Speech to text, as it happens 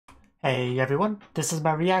Hey everyone, this is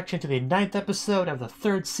my reaction to the 9th episode of the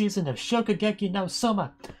 3rd season of Shokugeki no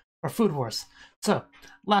Souma, or Food Wars. So,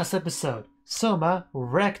 last episode, Souma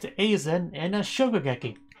wrecked Aizen in a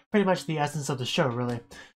Shokugeki. Pretty much the essence of the show, really.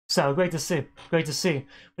 So, great to see. Great to see.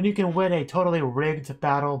 When you can win a totally rigged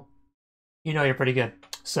battle, you know you're pretty good.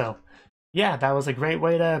 So, yeah, that was a great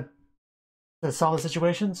way to solve the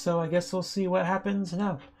situation, so I guess we'll see what happens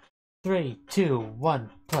now. 3, 2, 1,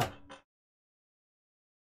 play.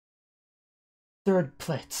 Third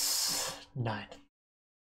place. 9.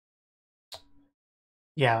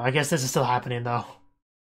 Yeah, I guess this is still happening though.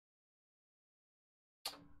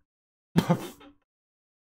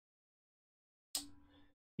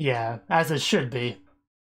 Yeah, as it should be.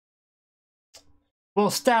 We'll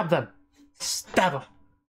stab them. Stab them.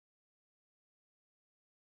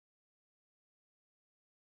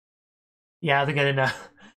 Yeah, they're getting a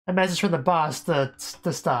message from the boss to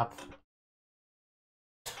stop.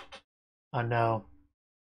 Oh no.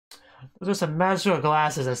 Those are some magical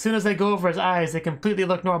glasses. As soon as they go over his eyes, they completely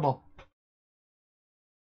look normal.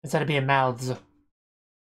 Instead of being mouths.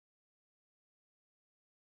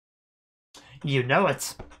 You know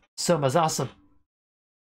it. Souma's awesome.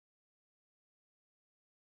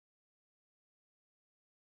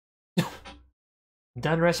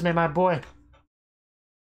 Don't underestimate my boy.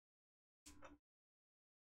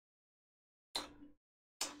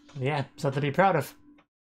 Yeah, something to be proud of.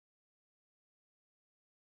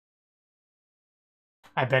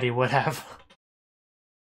 I bet he would have.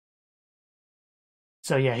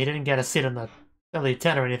 So yeah, he didn't get a seat in the Elite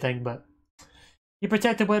 10 or anything, but he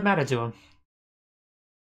protected what mattered to him.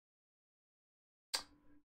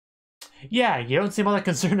 Yeah, you don't seem all that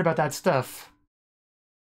concerned about that stuff.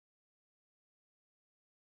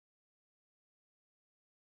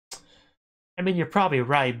 I mean, you're probably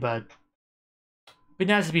right, but it'd be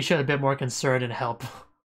nice if you showed a bit more concern and help.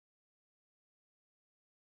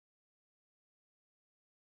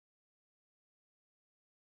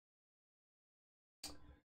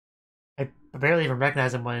 I barely even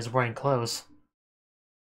recognize him when he's wearing clothes.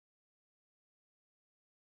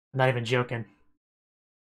 I'm not even joking.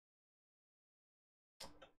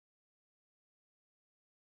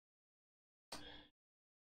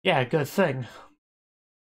 Yeah, good thing.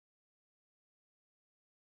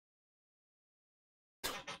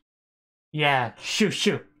 Yeah, shoot,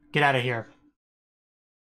 shoot. Get out of here.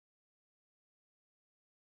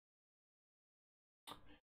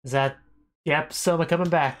 Is that... Yep, Souma coming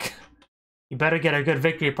back. You better get a good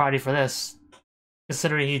victory party for this,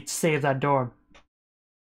 considering he saved that dorm.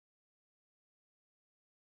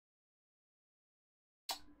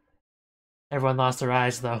 Everyone lost their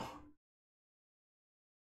eyes, though.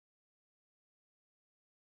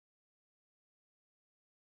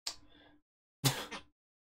 You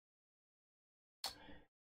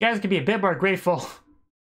guys can be a bit more grateful.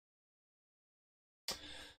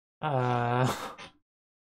 Uh...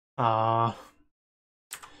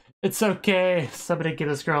 It's okay. Somebody give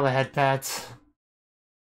this girl a head pat.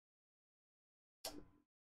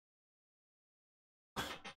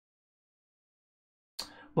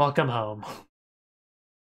 Welcome home.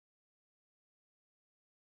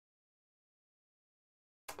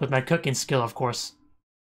 With my cooking skill, of course.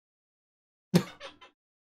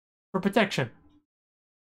 For protection.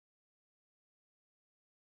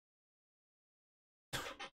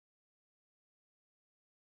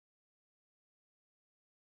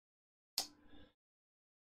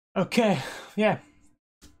 Okay, yeah.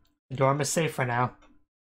 The dorm is safe for now.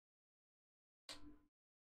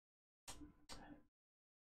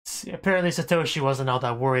 See, apparently Satoshi wasn't all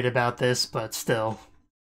that worried about this, but still.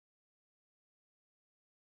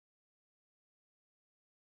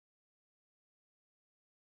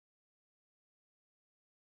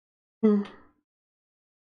 You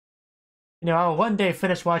know, I'll one day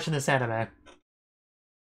finish watching this anime.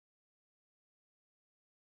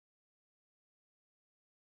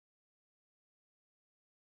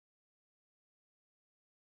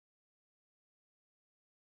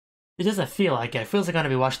 It doesn't feel like it. It feels like I'm gonna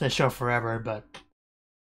be watching this show forever, but...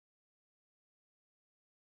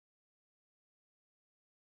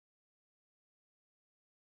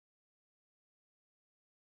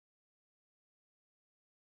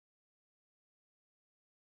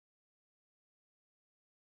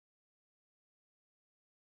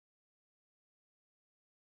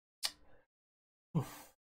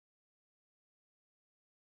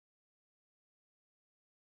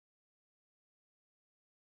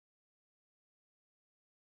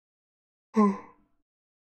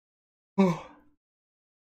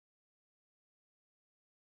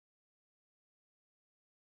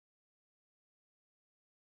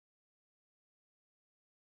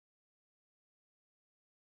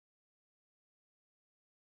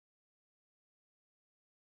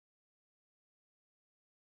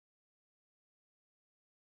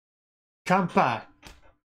 Kampai.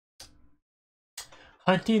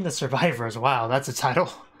 Hunting the Survivors. Wow, that's a title.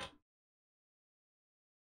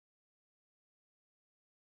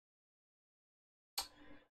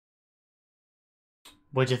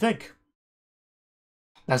 What'd you think?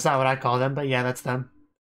 That's not what I call them, but yeah, that's them.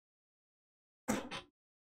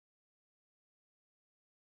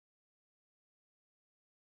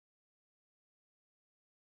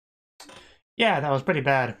 Yeah, that was pretty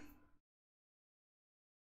bad.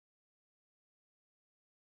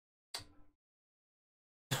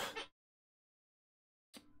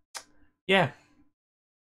 Yeah.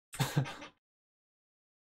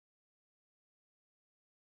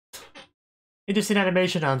 Interesting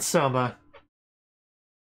animation on Souma.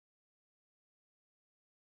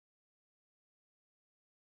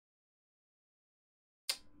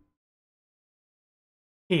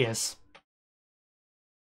 He is.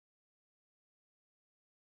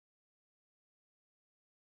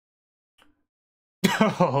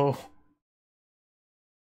 Oh.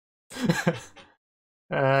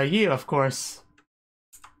 You, of course.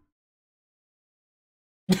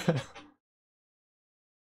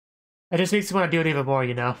 It just makes me want to do it even more,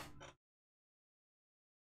 you know?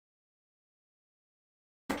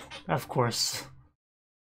 Of course.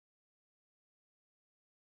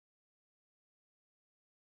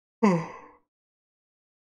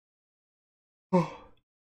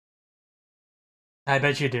 I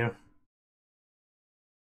bet you do.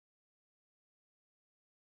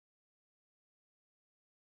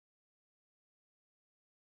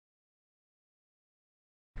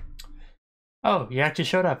 Oh, you actually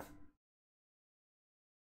showed up.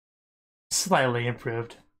 Slightly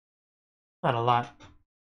improved. Not a lot.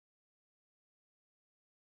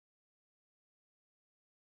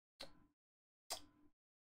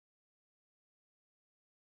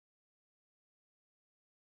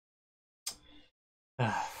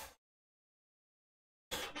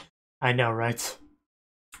 I know, right?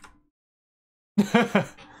 Not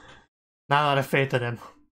a lot of faith in him.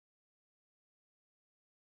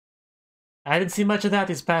 I didn't see much of that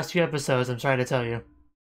these past few episodes, I'm trying to tell you.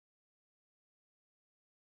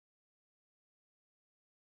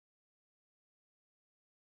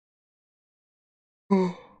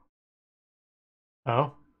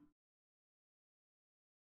 Oh?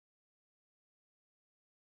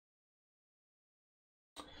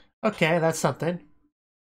 Okay, that's something.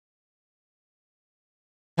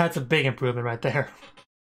 That's a big improvement right there.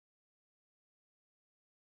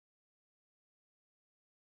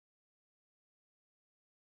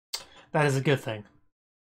 That is a good thing.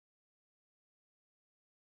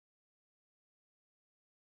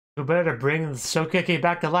 Who better to bring Shokugeki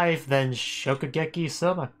back to life than Shokugeki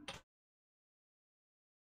Souma?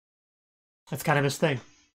 That's kind of his thing.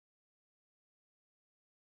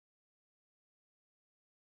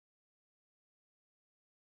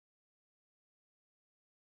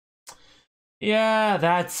 Yeah,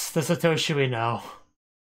 that's the Satoshi we know.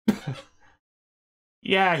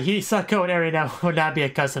 Yeah, Hisako and Erina would not be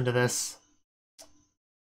accustomed to this.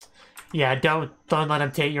 Yeah, don't let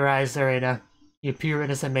him take your eyes, Erina. You pure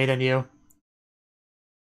innocent maiden, you.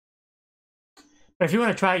 But if you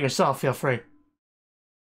want to try it yourself, feel free.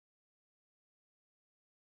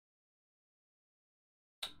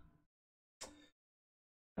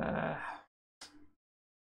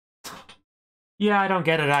 Yeah, I don't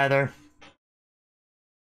get it either.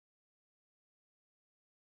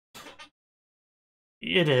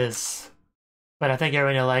 It is. But I think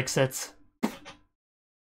everyone likes it.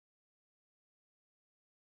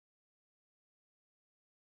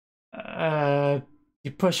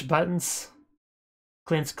 You push buttons.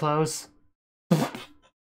 Cleans clothes.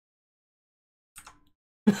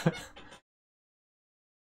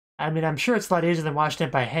 I mean, I'm sure it's a lot easier than washing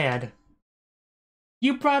it by hand.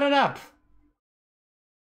 You brought it up!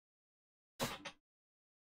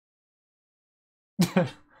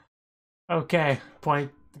 Okay,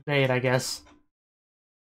 point made, I guess.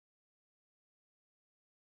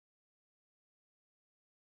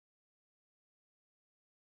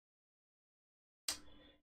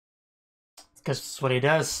 Because it's what he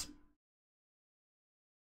does.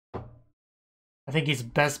 I think he's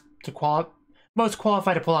best to most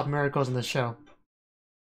qualified to pull off miracles in the show.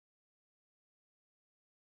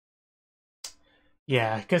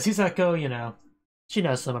 Yeah, because Hisako, you know, she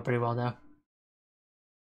knows Souma pretty well now.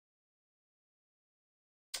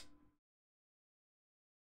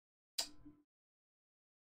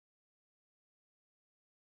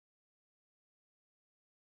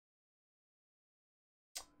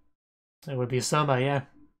 It would be Souma, yeah.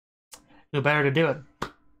 Who better to do it?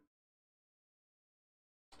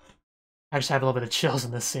 I just have a little bit of chills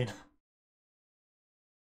in this scene.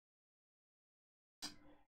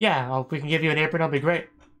 Yeah, we can give you an apron, it'll be great.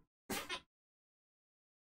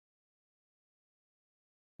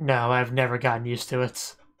 No, I've never gotten used to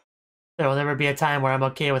it. There will never be a time where I'm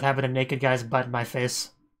okay with having a naked guy's butt in my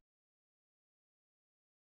face.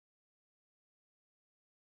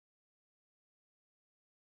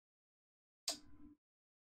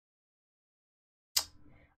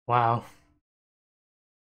 Wow.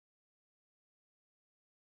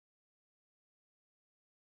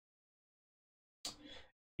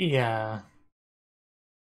 Yeah.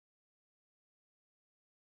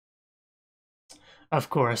 Of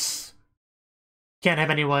course. Can't have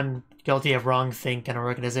anyone guilty of wrongthink in our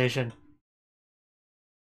organization.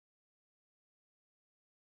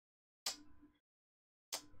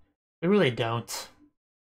 We really don't.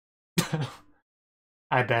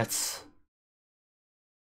 I bet.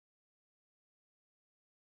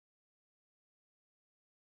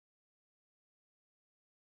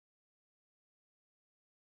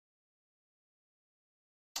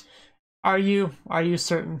 Are you? Are you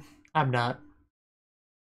certain? I'm not.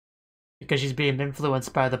 Because she's being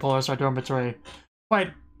influenced by the Polar Star Dormitory.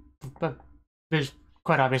 Quite, but there's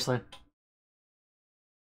quite obviously.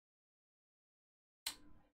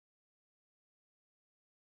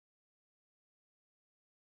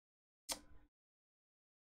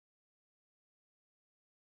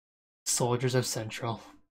 Soldiers of Central.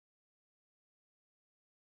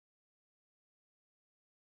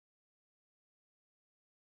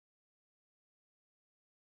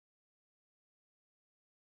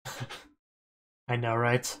 I know,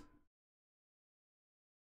 right?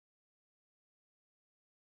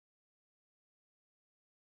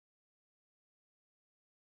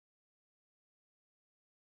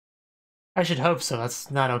 I should hope so.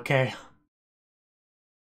 That's not okay.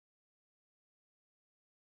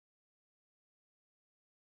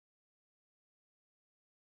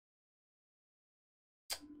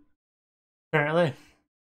 Apparently.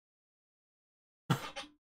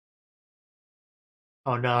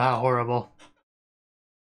 Oh no, how horrible.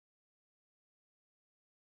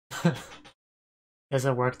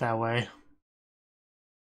 Doesn't work that way.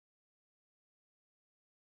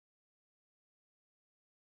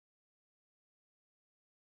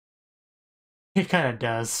 It kind of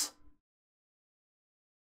does.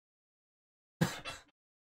 I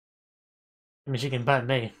mean, she can butt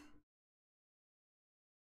me.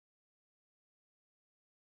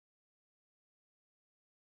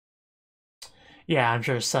 Yeah, I'm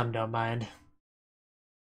sure some don't mind.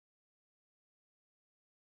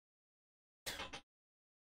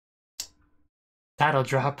 Title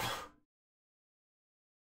drop.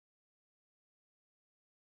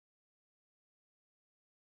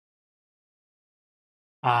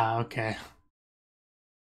 Ah, okay.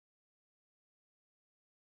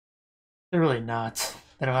 They're really not.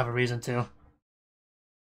 They don't have a reason to.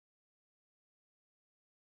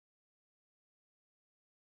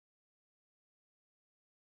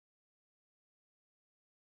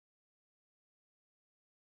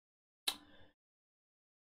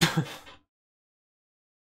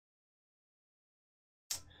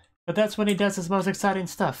 But that's when he does his most exciting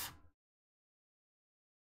stuff.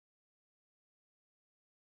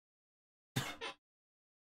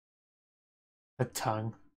 The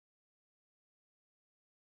tongue.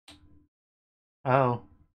 Oh.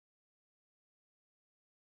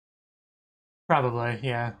 Probably,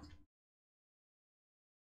 yeah.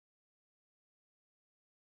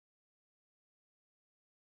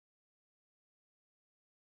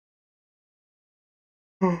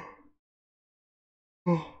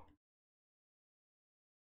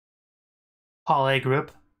 Hall A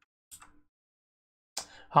group.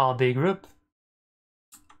 Hall B group.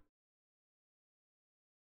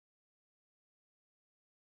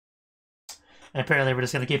 And apparently we're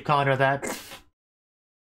just gonna keep calling her that.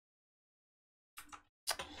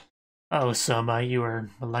 Oh, Souma, you were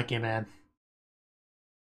a lucky man.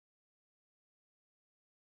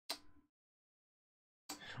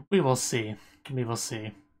 We will see. We will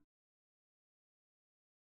see.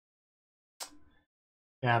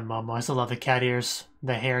 Yeah, Momo. I still love the cat ears.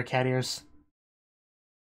 The hair cat ears.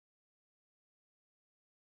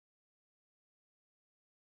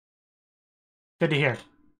 Good to hear.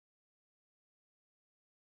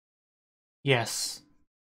 Yes.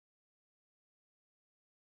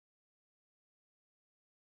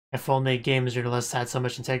 If only games journalists had so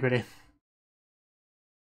much integrity.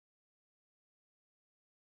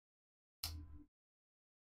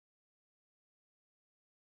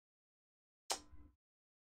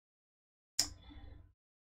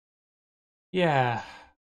 Yeah.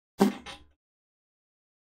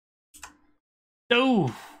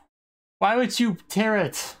 No! Why would you tear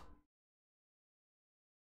it?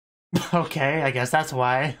 Okay, I guess that's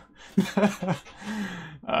why.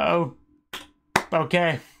 Oh,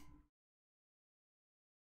 okay.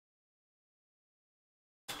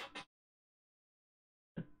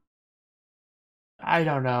 I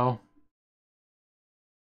don't know.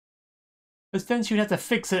 But then you'd have to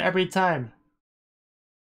fix it every time.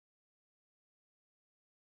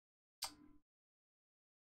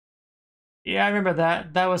 Yeah, I remember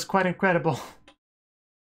that. That was quite incredible.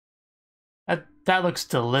 That looks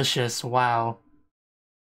delicious. Wow.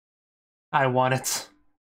 I want it.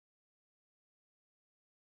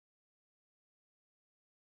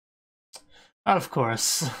 Of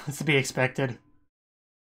course. It's to be expected.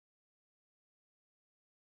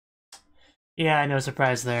 Yeah, no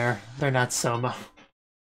surprise there. They're not Soma.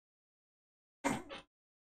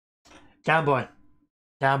 Down boy.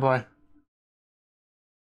 Down boy.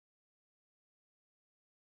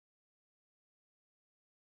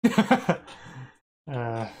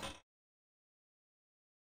 uh,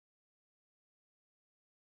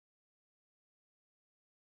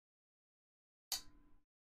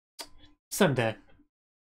 someday.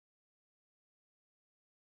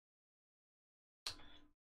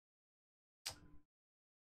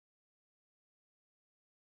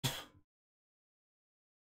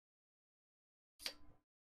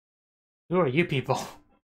 Who are you people?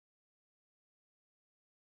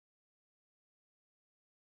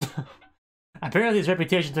 Apparently his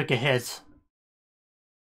reputation took a hit.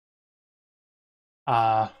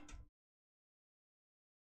 Uh...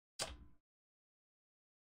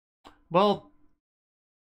 Well...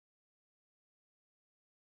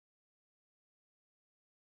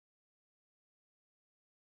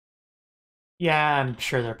 Yeah, I'm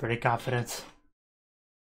sure they're pretty confident.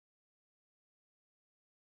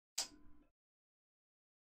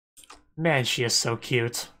 Man, she is so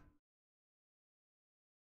cute.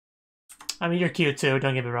 I mean, you're cute too,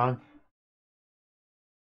 don't get me wrong.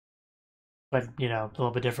 But, you know, a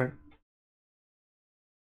little bit different.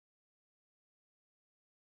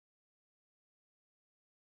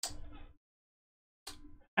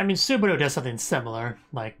 I mean, Subaru does something similar,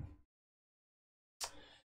 like...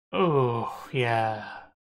 Oh, yeah.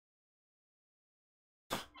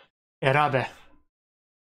 Erabe.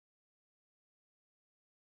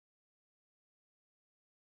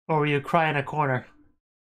 Or will you cry in a corner?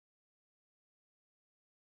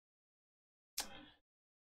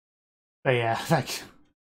 But yeah,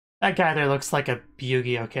 that guy there looks like a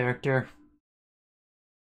Yu-Gi-Oh character.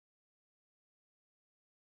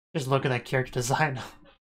 Just look at that character design.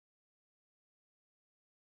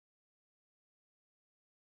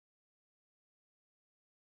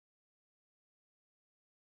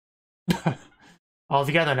 All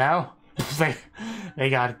together now? they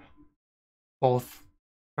got both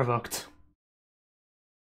provoked.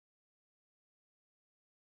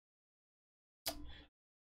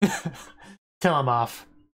 Tell him off.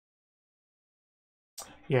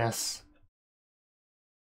 Yes.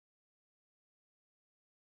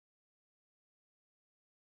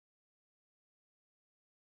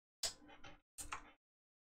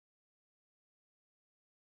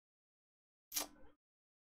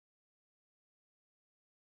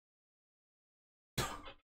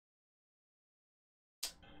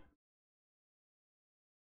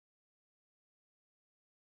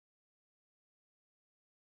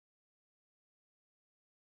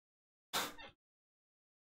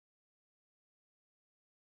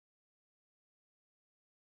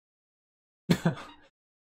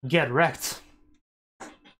 Get wrecked.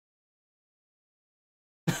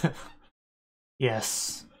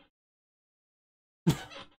 Yes.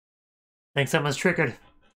 Think someone's triggered.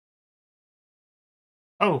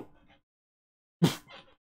 Oh.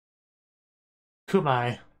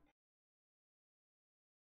 Kumai.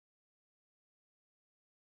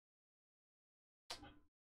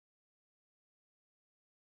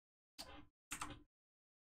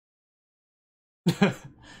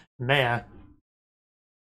 Maya.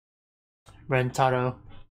 Rentaro.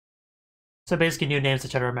 So basically new names to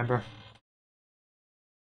try to remember.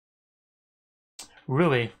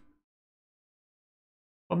 Rui.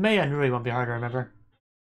 Well, Maya and Rui won't be hard to remember.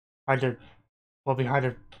 Will be hard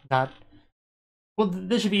to not... Well,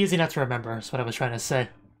 this should be easy enough to remember, is what I was trying to say.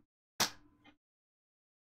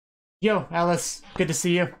 Yo, Alice. Good to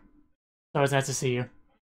see you. It's always nice to see you.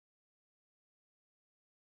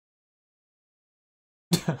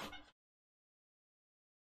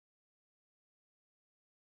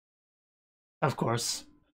 Of course.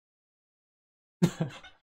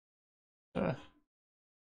 uh.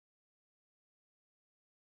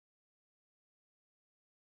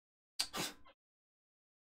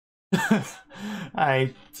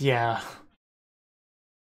 Yeah.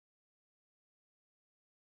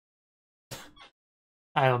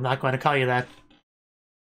 I'm not going to call you that.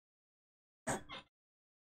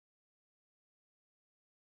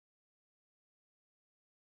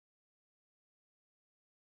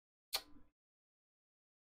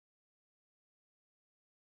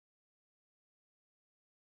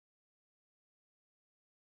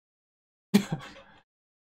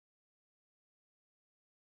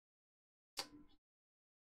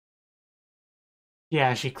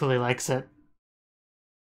 Yeah, she clearly likes it.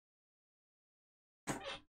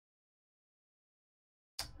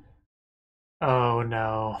 Oh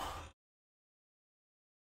no.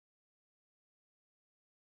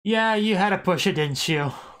 Yeah, you had to push it, didn't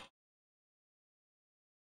you?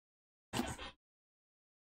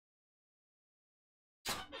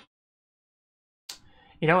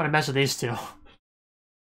 You don't want to mess with these two.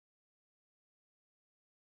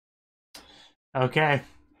 Okay.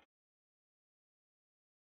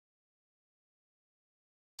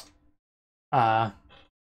 I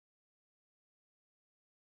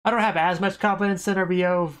don't have as much confidence in a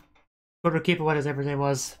Ryo Kurio, what his name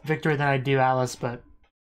was, Victory than I do Alice, but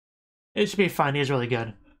it should be fine. He's really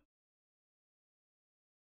good.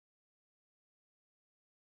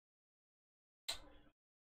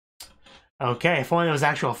 Okay, if only it was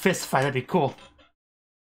actual fist fight, that'd be cool.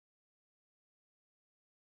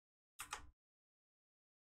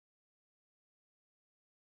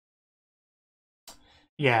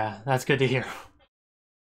 Yeah, that's good to hear.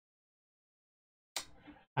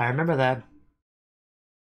 I remember that.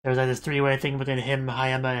 There was like this three-way thing between him,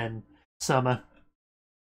 Hayama, and Souma.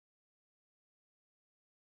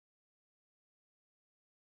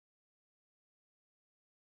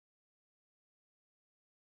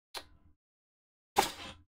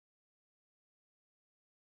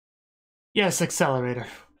 Yes, Accelerator.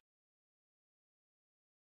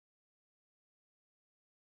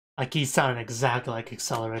 Like, he sounded exactly like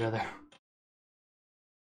Accelerator there.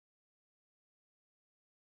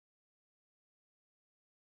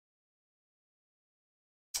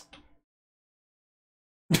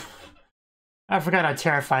 I forgot how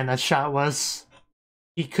terrifying that shot was.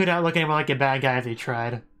 He could not look anymore like a bad guy if he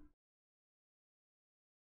tried.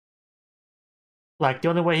 Like, the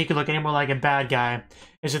only way he could look any more like a bad guy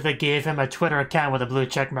is if they gave him a Twitter account with a blue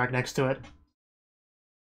check mark next to it.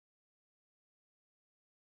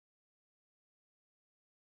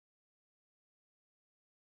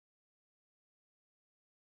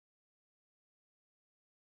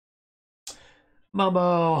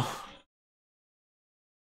 Momo!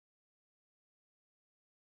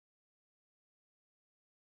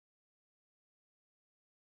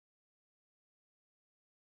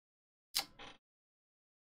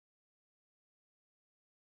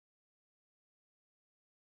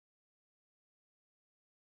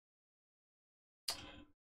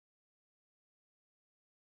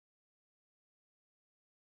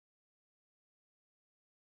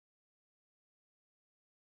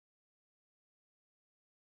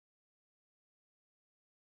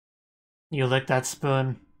 You lick that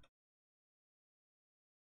spoon.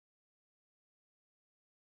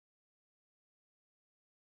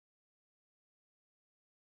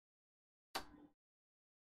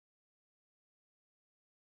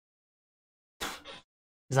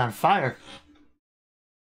 He's on fire.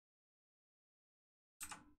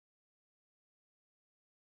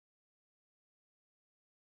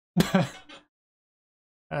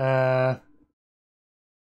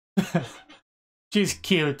 She's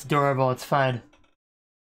cute, adorable, it's fine.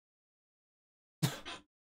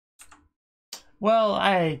 Well,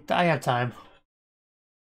 I have time.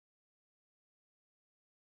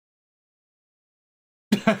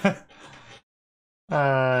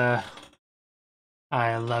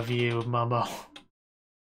 I love you, Momo.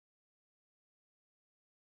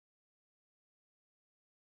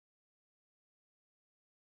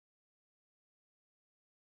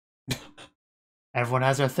 Everyone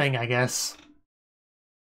has their thing, I guess.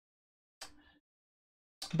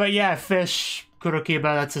 But yeah, fish, Kurokiba,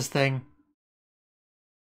 that's his thing.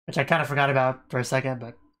 Which I kind of forgot about for a second,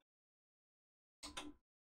 but...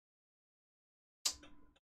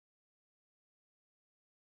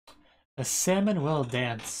 The salmon will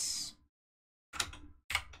dance.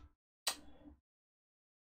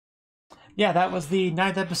 Yeah, that was the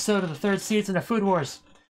 9th episode of the 3rd season of Food Wars.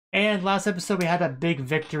 And last episode we had a big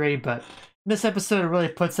victory, but this episode really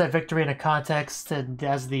puts that victory in a context and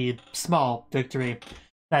as the small victory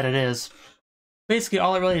that it is. Basically,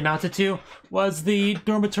 all it really amounted to was the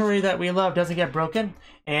dormitory that we love doesn't get broken,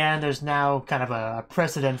 and there's now kind of a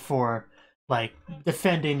precedent for, like,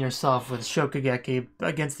 defending yourself with Shokugeki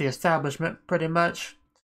against the establishment, pretty much.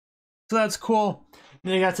 So that's cool.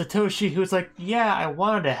 And you got Satoshi, who's like, yeah, I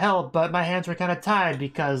wanted to help, but my hands were kind of tied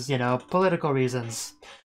because, you know, political reasons.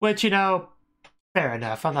 Which, you know, fair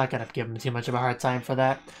enough. I'm not going to give him too much of a hard time for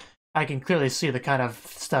that. I can clearly see the kind of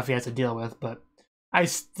stuff he has to deal with, but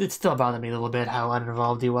it still bothered me a little bit how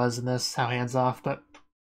uninvolved he was in this, how hands-off, but...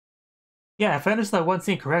 Yeah, if I understood that one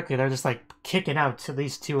scene correctly, they're just, like, kicking out at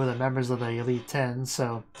least 2 of the members of the Elite 10,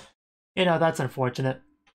 so... You know, that's unfortunate.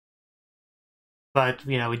 But,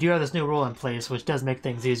 you know, we do have this new rule in place, which does make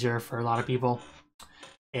things easier for a lot of people.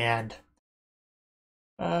 And...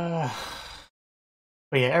 But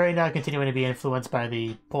yeah, Eri now continuing to be influenced by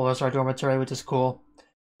the Polar Star Dormitory, which is cool.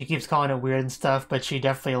 She keeps calling it weird and stuff, but she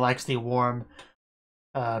definitely likes the warm,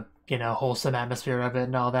 you know, wholesome atmosphere of it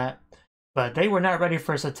and all that. But they were not ready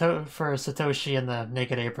for Satoshi and the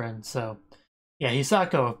Naked Apron, so... Yeah,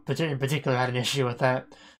 Hisako in particular had an issue with that.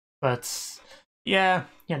 But, yeah,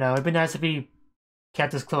 you know, it'd be nice if he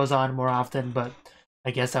kept his clothes on more often, but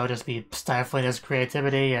I guess that would just be stifling his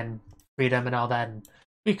creativity and freedom and all that, and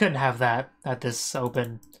we couldn't have that at this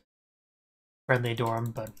open, friendly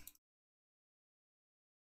dorm, but...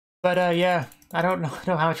 yeah, I don't know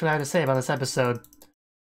how much we have to say about this episode,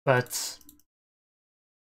 but...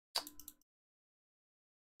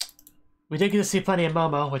 We did get to see plenty of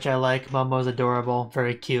Momo, which I like. Momo's adorable,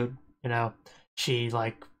 very cute, you know. She,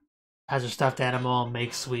 like, has her stuffed animal,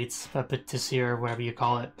 makes sweets, a patisserie, or whatever you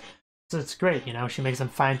call it. So it's great, you know. She makes some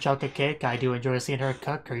fine chocolate cake. I do enjoy seeing her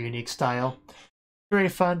cook, her unique style. Very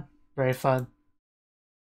fun, very fun.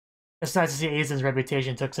 It's nice to see Aizen's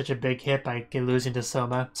reputation took such a big hit by losing to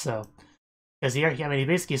Souma, so... Because he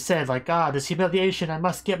basically said, like, this humiliation, I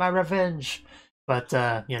must get my revenge! But,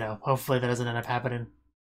 you know, hopefully that doesn't end up happening.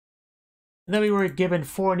 And then we were given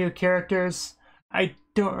 4 new characters. I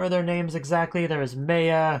don't know their names exactly. There was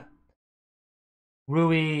Maya,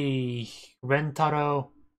 Rui, Rentaro,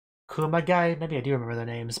 Kumagai. Maybe I do remember their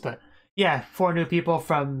names, but yeah, 4 new people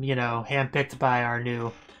from, you know, handpicked by our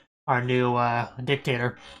new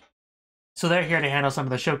dictator. So they're here to handle some of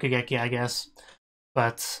the Shokugeki, I guess.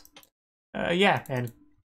 But yeah, and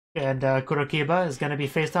Kurokiba is going to be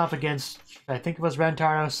faced off against, I think it was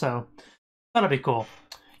Rentaro, so that'll be cool.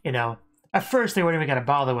 You know, at first they weren't even going to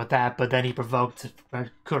bother with that, but then he provoked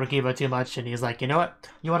Kurokiba too much, and he's like, you know what?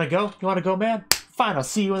 You want to go? You want to go, man? Fine, I'll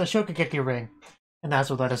see you in the Shokugeki ring. And that's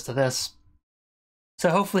what led us to this.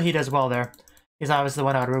 So hopefully he does well there. He's obviously the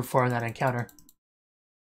one I would root for in that encounter.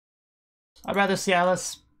 I'd rather see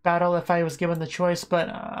Alice battle if I was given the choice, but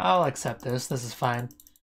I'll accept this. This is fine.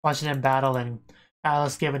 Watching him battle and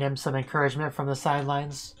Alice giving him some encouragement from the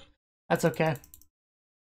sidelines. That's okay.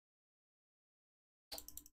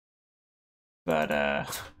 But,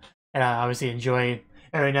 and I obviously enjoy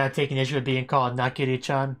Erina taking issue with being called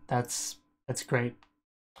Nakiri-chan. That's great.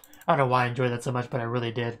 I don't know why I enjoyed that so much, but I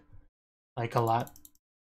really did. Like, a lot.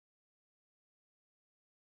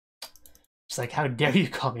 Just like, how dare you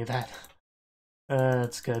call me that?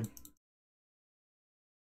 That's good.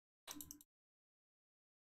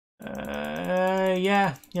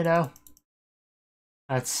 Yeah, you know.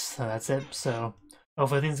 That's it, so...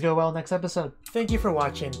 Hopefully things go well next episode. Thank you for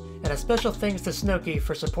watching, and a special thanks to Cnouki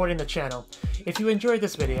for supporting the channel. If you enjoyed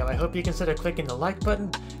this video, I hope you consider clicking the like button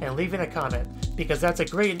and leaving a comment, because that's a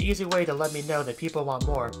great and easy way to let me know that people want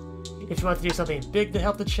more. If you want to do something big to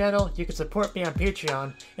help the channel, you can support me on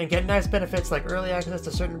Patreon and get nice benefits like early access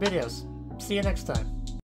to certain videos. See you next time.